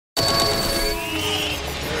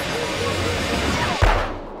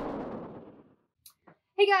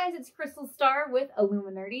Hey guys, it's Krystle Starr with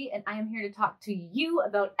Illuminerdi, and I am here to talk to you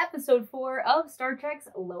about episode 4 of Star Trek's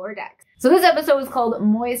Lower Decks. So this episode is called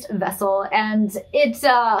Moist Vessel, and it's,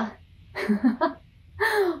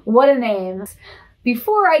 what a name.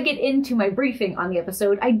 Before I get into my briefing on the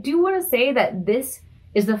episode, I do want to say that this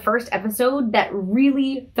is the first episode that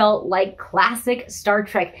really felt like classic Star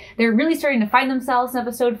Trek. They're really starting to find themselves in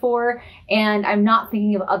episode 4, and I'm not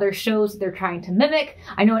thinking of other shows that they're trying to mimic.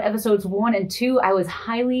 I know in episodes 1 and 2, I was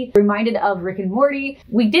highly reminded of Rick and Morty.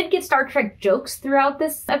 We did get Star Trek jokes throughout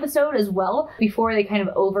this episode as well, before they kind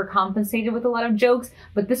of overcompensated with a lot of jokes,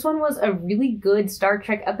 but this one was a really good Star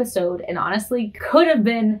Trek episode, and honestly could have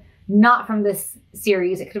been not from this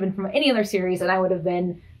series. It could have been from any other series, and I would have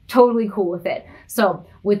been totally cool with it. So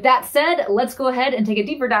with that said, let's go ahead and take a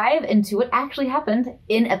deeper dive into what actually happened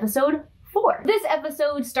in episode 4. This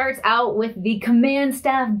episode starts out with the command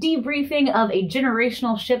staff debriefing of a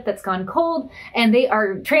generational ship that's gone cold, and they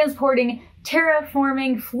are transporting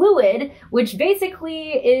terraforming fluid, which basically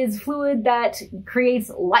is fluid that creates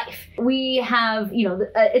life. We have, you know,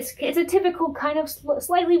 it's a typical kind of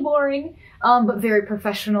slightly boring, but very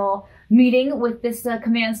professional meeting with this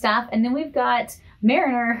command staff, and then we've got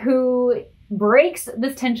Mariner, who breaks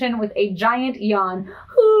this tension with a giant yawn.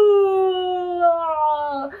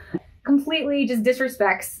 Completely just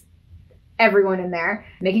disrespects everyone in there,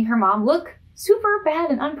 making her mom look super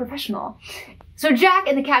bad and unprofessional. So Jack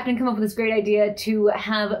and the captain come up with this great idea to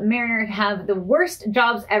have Mariner have the worst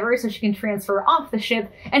jobs ever so she can transfer off the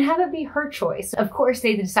ship and have it be her choice. Of course,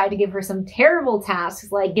 they decide to give her some terrible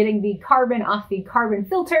tasks like getting the carbon off the carbon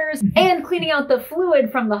filters and cleaning out the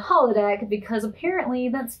fluid from the holodeck, because apparently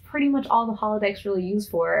that's pretty much all the holodeck's really used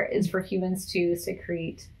for, is for humans to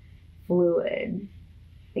secrete fluid.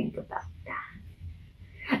 Think about that.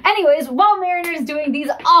 Anyways, while Mariner's doing these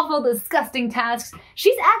awful, disgusting tasks,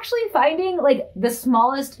 she's actually finding like the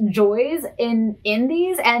smallest joys in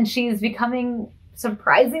these, and she's becoming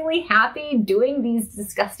surprisingly happy doing these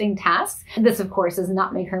disgusting tasks. This, of course, does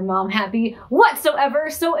not make her mom happy whatsoever,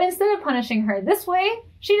 so instead of punishing her this way,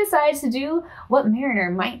 she decides to do what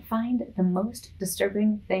Mariner might find the most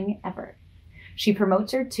disturbing thing ever. She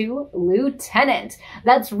promotes her to lieutenant.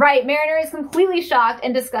 That's right, Mariner is completely shocked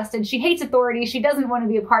and disgusted. She hates authority. She doesn't want to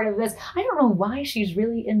be a part of this. I don't know why she's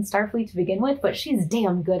really in Starfleet to begin with, but she's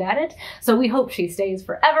damn good at it. So we hope she stays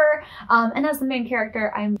forever. And as the main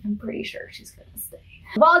character, I'm pretty sure she's gonna stay.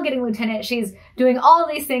 While getting lieutenant, she's doing all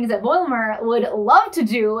these things that Boimler would love to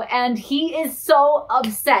do, and he is so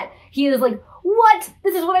upset. He is like, what?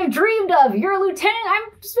 This is what I've dreamed of. You're a lieutenant. I'm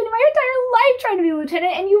spending my entire life trying to be a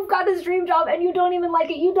lieutenant, and you've got this dream job and you don't even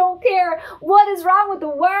like it. You don't care. What is wrong with the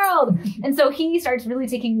world? And so he starts really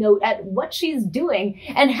taking note at what she's doing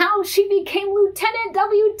and how she became lieutenant.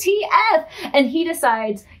 WTF. And he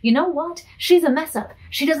decides, you know what? She's a mess up.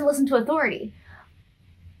 She doesn't listen to authority.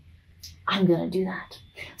 I'm gonna do that.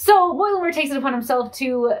 So Boimler takes it upon himself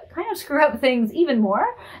to kind of screw up things even more,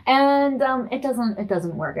 and it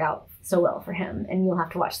doesn't work out so well for him, and you'll have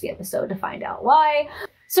to watch the episode to find out why.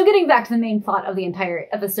 So getting back to the main plot of the entire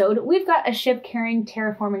episode, we've got a ship carrying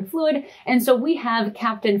terraforming fluid, and so we have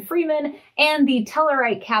Captain Freeman and the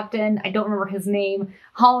Tellarite captain, I don't remember his name,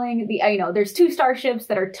 hauling the, there's 2 starships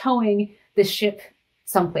that are towing this ship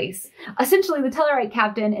someplace. Essentially, the Tellarite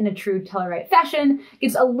captain, in a true Tellarite fashion,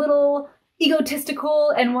 gets a little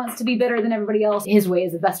egotistical and wants to be better than everybody else. His way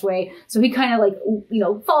is the best way. So he kind of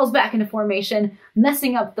like, falls back into formation,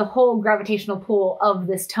 messing up the whole gravitational pull of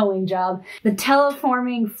this towing job. The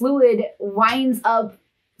terraforming fluid winds up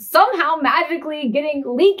somehow magically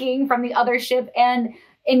leaking from the other ship and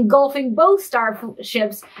engulfing both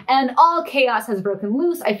starships, and all chaos has broken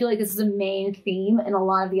loose. I feel like this is a main theme in a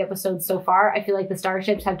lot of the episodes so far. I feel like the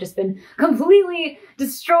starships have just been completely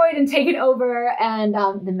destroyed and taken over, and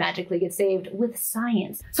then magically get saved with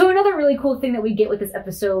science. So another really cool thing that we get with this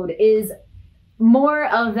episode is more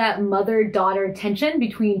of that mother-daughter tension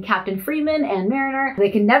between Captain Freeman and Mariner. They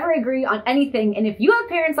can never agree on anything, and if you have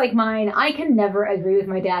parents like mine, I can never agree with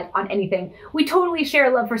my dad on anything. We totally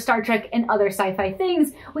share a love for Star Trek and other sci-fi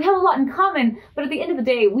things. We have a lot in common, but at the end of the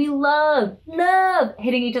day, we love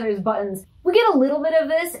hitting each other's buttons. We get a little bit of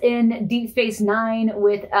this in Deep Space Nine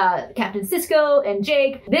with Captain Sisko and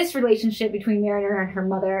Jake. This relationship between Mariner and her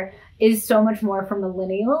mother is so much more for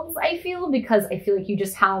millennials, I feel, because I feel like you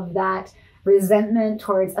just have that resentment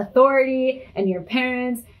towards authority and your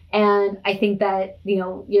parents, And I think that, you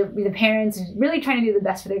know, the parents really trying to do the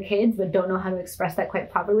best for their kids, but don't know how to express that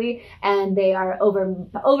quite properly. And they are over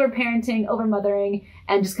parenting, over mothering,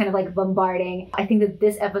 and just kind of like bombarding. I think that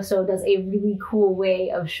this episode does a really cool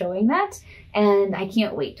way of showing that. And I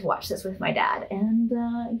can't wait to watch this with my dad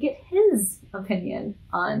and get his opinion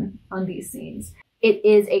on these scenes. It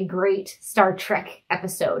is a great Star Trek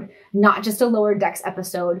episode, not just a Lower Decks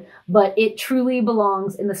episode, but it truly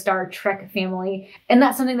belongs in the Star Trek family. And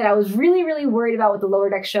that's something that I was really, really worried about with the Lower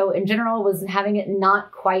Decks show in general, was having it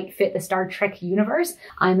not quite fit the Star Trek universe.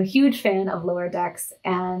 I'm a huge fan of Lower Decks,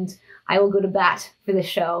 and I will go to bat for this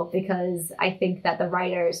show because I think that the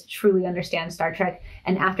writers truly understand Star Trek.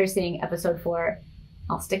 And after seeing episode 4,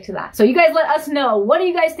 I'll stick to that. So you guys let us know, what do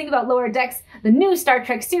you guys think about Lower Decks, the new Star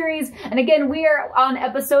Trek series? And again, we are on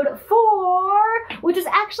episode 4, which is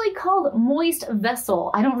actually called Moist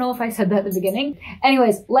Vessel. I don't know if I said that at the beginning.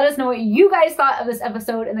 Anyways, let us know what you guys thought of this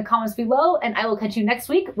episode in the comments below, and I will catch you next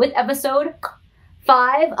week with episode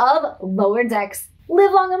 5 of Lower Decks.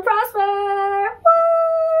 Live long and prosper!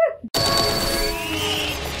 What?